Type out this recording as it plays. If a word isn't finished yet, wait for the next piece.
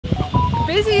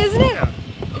busy, isn't it? Yeah.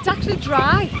 It's actually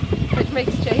dry, which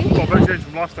makes a change. Well, big change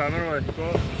from last time anyway.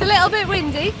 But It's a little bit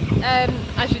windy,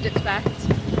 as you'd expect.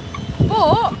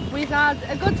 But we've had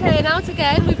a good turnout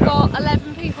again. We've got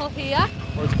 11 people here.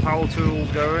 loads of power tools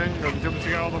going and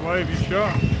jumping out of the way if you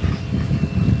shot.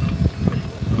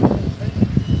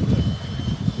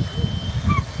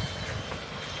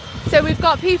 So we've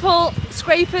got people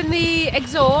scraping the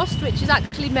exhaust, which is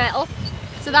actually metal.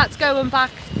 So that's going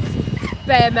back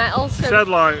bare metal. So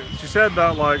She said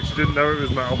that like she didn't know it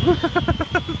was metal.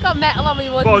 got metal on me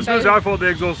one. Well, I thought the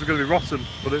exhaust was going to be rotten,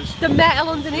 but it's the metal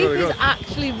underneath really is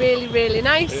actually really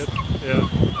nice. Yeah.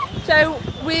 So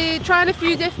we're trying a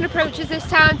few different approaches this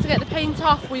time to get the paint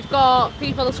off. We've got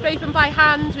people scraping by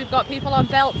hand. We've got people on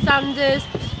belt sanders.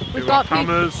 We've got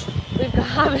hammers. We've got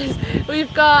hammers.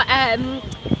 We've got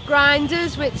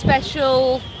grinders with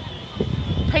special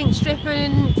paint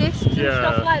stripping discs and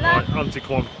stuff like that. Like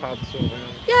anti-clog pads sort of thing.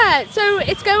 Yeah, so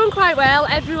it's going quite well.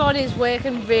 Everyone is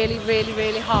working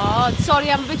really hard.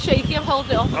 Sorry, I'm a bit shaky. I'm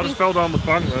holding it up. I just fell down the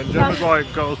bank then. Gemma's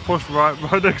like got us pushed right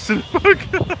next to the bank.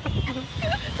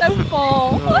 Don't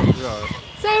fall. Right.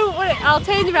 So I'll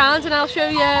turn you around and I'll show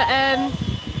you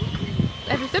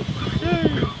everything.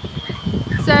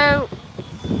 So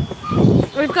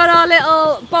we've got our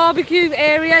little barbecue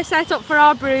area set up for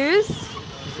our brews.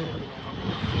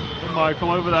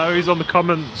 Michael over there, he's on the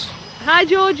comments. Hi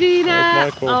Georgina.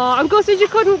 Michael. Oh, I'm gutted you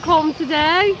couldn't come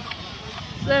today.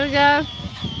 There we go.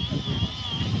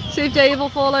 See if Dave will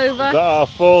fall over. Got our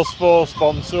full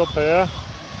sponsor up here.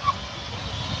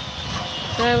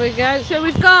 There we go. So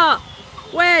we've got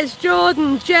Wes,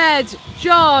 Jordan, Jed,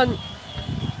 John,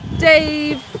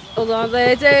 Dave. Hold on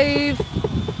there, Dave.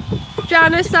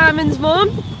 Janice, Simon's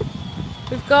mum.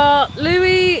 We've got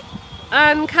Louis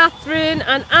and Catherine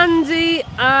and Andy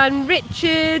and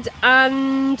Richard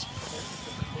and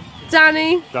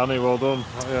Danny. Danny, well done.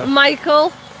 Yeah.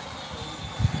 Michael.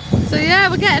 So yeah,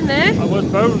 we're getting there. And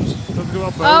where's Bones? Don't forget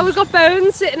about Bones. Oh, we've got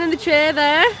Bones sitting in the chair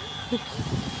there.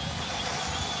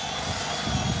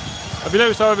 Have you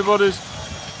noticed how everybody's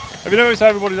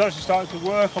actually starting to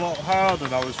work a lot harder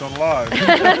now it's gone live?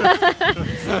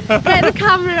 Get the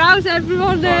camera out,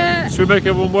 everyone. Right. Should we make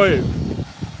everyone wave?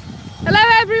 Hello,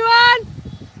 everyone.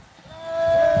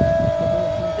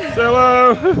 Say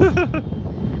hello.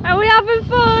 Are we having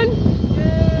fun?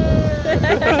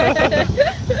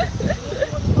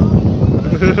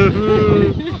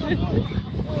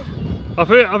 I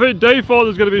think Dave thought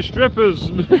there's going to be strippers.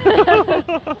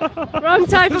 Wrong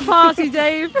type of party,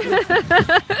 Dave.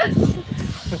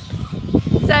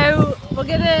 So we're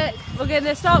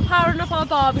gonna start powering up our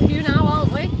barbecue now,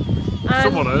 aren't we? And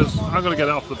Someone is. I'm going to get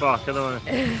it off the back anyway.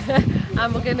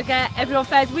 and we're gonna get everyone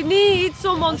fed. We need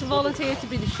someone to volunteer to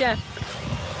be the chef.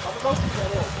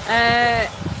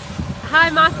 Hi,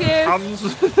 Matthew.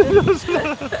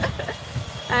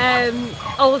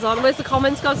 Hold on, where's the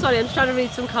comments gone? Sorry, I'm just trying to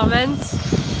read some comments.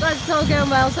 That's all going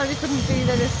well, sorry we couldn't be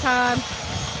there this time.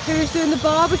 Who's doing the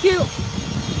barbecue?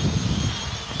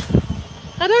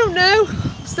 I don't know,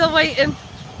 I'm still waiting.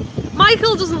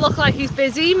 Michael doesn't look like he's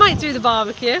busy, he might do the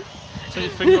barbecue. Take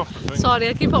your finger off the thing. Sorry,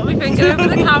 I keep putting my finger over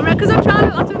the camera because I'm trying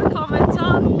not to put the comments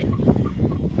on.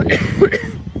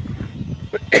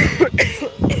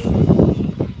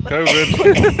 COVID.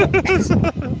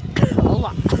 Hold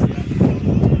on.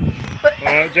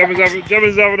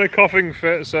 Gemma's having a coughing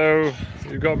fit, so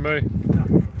you've got me.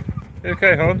 You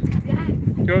okay, hon?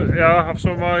 Good. Yeah, I'll have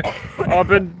some of my. I've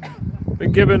been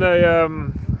given a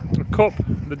cup,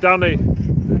 the Danny.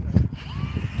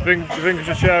 I think I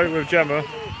should share it with Gemma.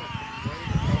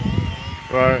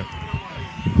 Right.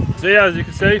 So yeah, as you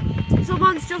can see.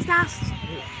 Someone's just asked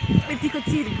if you could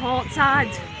see the port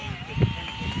side.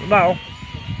 Now,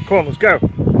 come on, let's go.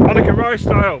 Annika Rice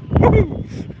style. Woohoo!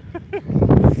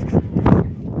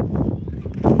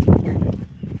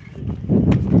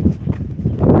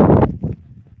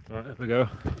 Right, here we go.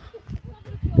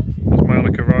 That's my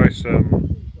Annika Rice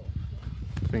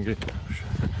thingy.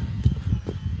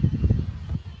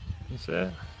 That's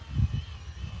it.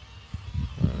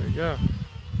 There we go.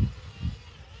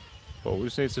 But we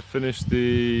just need to finish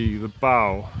the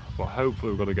bow, but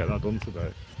hopefully we've got to get that done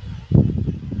today.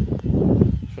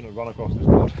 Shouldn't have run across this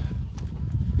mud.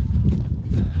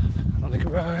 Annika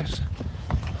Rice.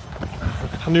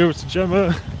 Hand you over to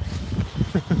Gemma.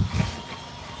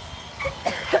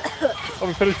 Have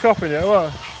we finished coughing yet?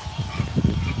 What?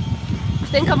 I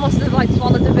think I must have like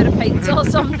swallowed a bit of paint or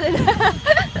something.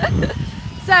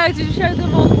 So, did you show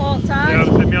them all the port side? Yeah, I've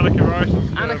seen me Annika Rice.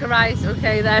 Annika Rice,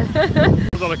 okay then. It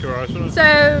was Annika Rice, wasn't it?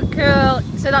 So cool.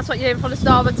 So that's what you're in for the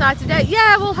starboard side today.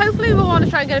 Yeah, well hopefully we want to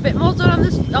try and get a bit more done on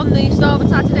the starboard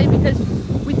side today because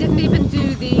we didn't even do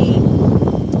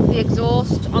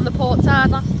port side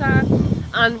last time,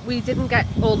 and we didn't get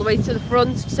all the way to the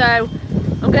front. So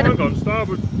I'm going to. Hang on,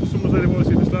 starboard. Someone said they want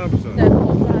to see the starboard side. No,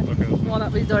 port side. Okay. One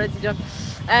that we've already done.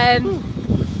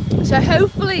 So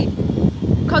hopefully,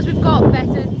 because we've got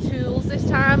better tools this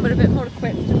time, we're a bit more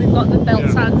equipped, and we've got the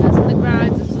belt sanders and the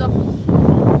grinds and stuff.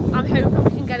 I'm hoping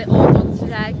we can get it all done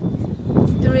today.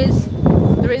 There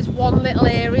is one little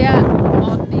area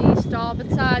on the starboard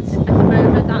side at the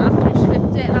moment that after I've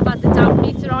stripped it and I've had the damp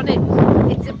meter on it,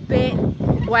 it's a bit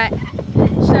wet.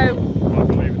 So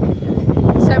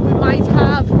we might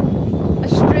have a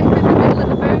strip in the middle of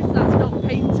the boat that's not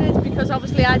painted, because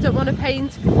obviously I don't want to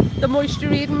paint. The moisture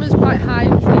reading was quite high, it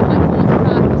was like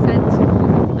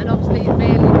 45%, and obviously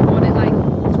really we want it like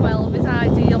 12 is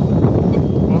ideal.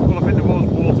 Well, I think there was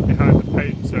water behind the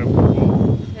paint, so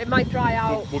it might dry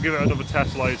out. We'll give it another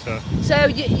test later. So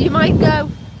you might go,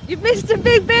 you've missed a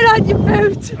big bit on your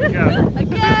boat.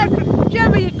 Again,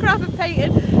 Gemma, you're crap at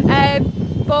painting.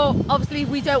 But obviously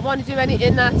we don't want to do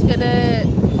anything that's gonna,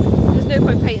 there's no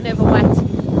point painting over wet.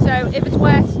 So if it's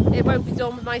wet, it won't be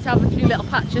done. We might have a few little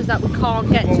patches that we can't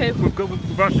get to.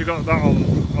 We've actually got that on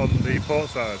the port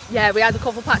side. Yeah, we had a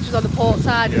couple patches on the port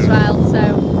side as well.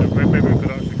 So maybe we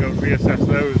could actually go reassess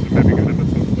those and maybe give them a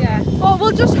touch. Yeah. Well,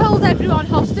 we'll just hold everyone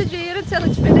hostage here until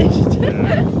it's finished.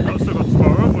 Yeah, that's still got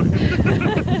tomorrow, haven't we?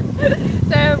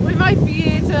 So we might be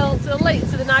here till late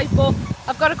into the night, but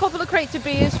I've got a couple of crates of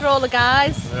beers for all the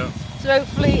guys. Yeah. So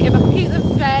hopefully if I can keep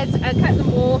them fed and keep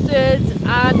them watered,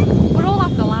 and we're all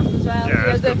having a laugh as well.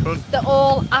 Yeah, you know, they're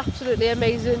all absolutely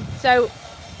amazing. So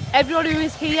everyone who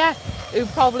is here, who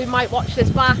probably might watch this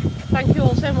back, thank you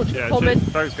all so much for coming.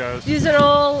 Thanks guys. These are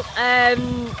all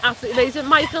absolutely amazing.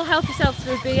 Michael, help yourself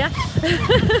to a beer.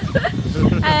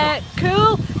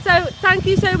 Cool. So thank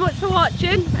you so much for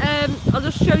watching. I'll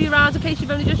just show you around in case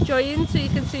you've only just joined, so you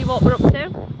can see what we're up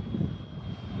to.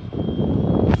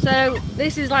 So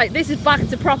this is back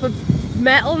to proper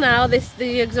metal now. The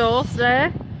exhaust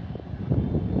there.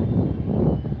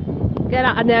 Get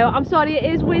out! I know. I'm sorry. It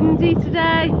is windy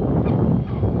today.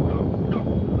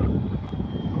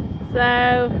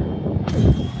 So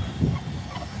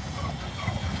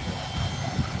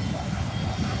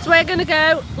we're gonna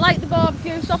go light the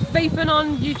barbecue. Stop vaping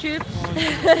on YouTube.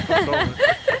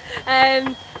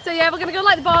 So yeah, we're gonna go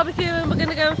light the barbecue and we're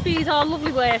gonna go and feed our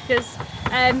lovely workers.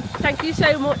 Thank you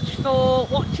so much for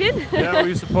watching. Yeah, all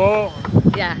your support.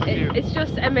 Yeah, it's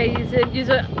just amazing.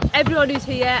 Everyone who's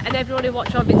here and everyone who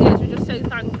watched our videos, we're just so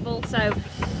thankful. So,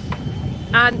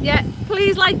 and yeah,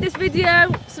 please like this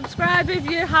video, subscribe if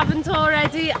you haven't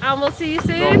already, and we'll see you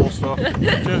soon. Normal stuff.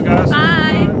 Cheers guys.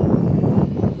 Bye.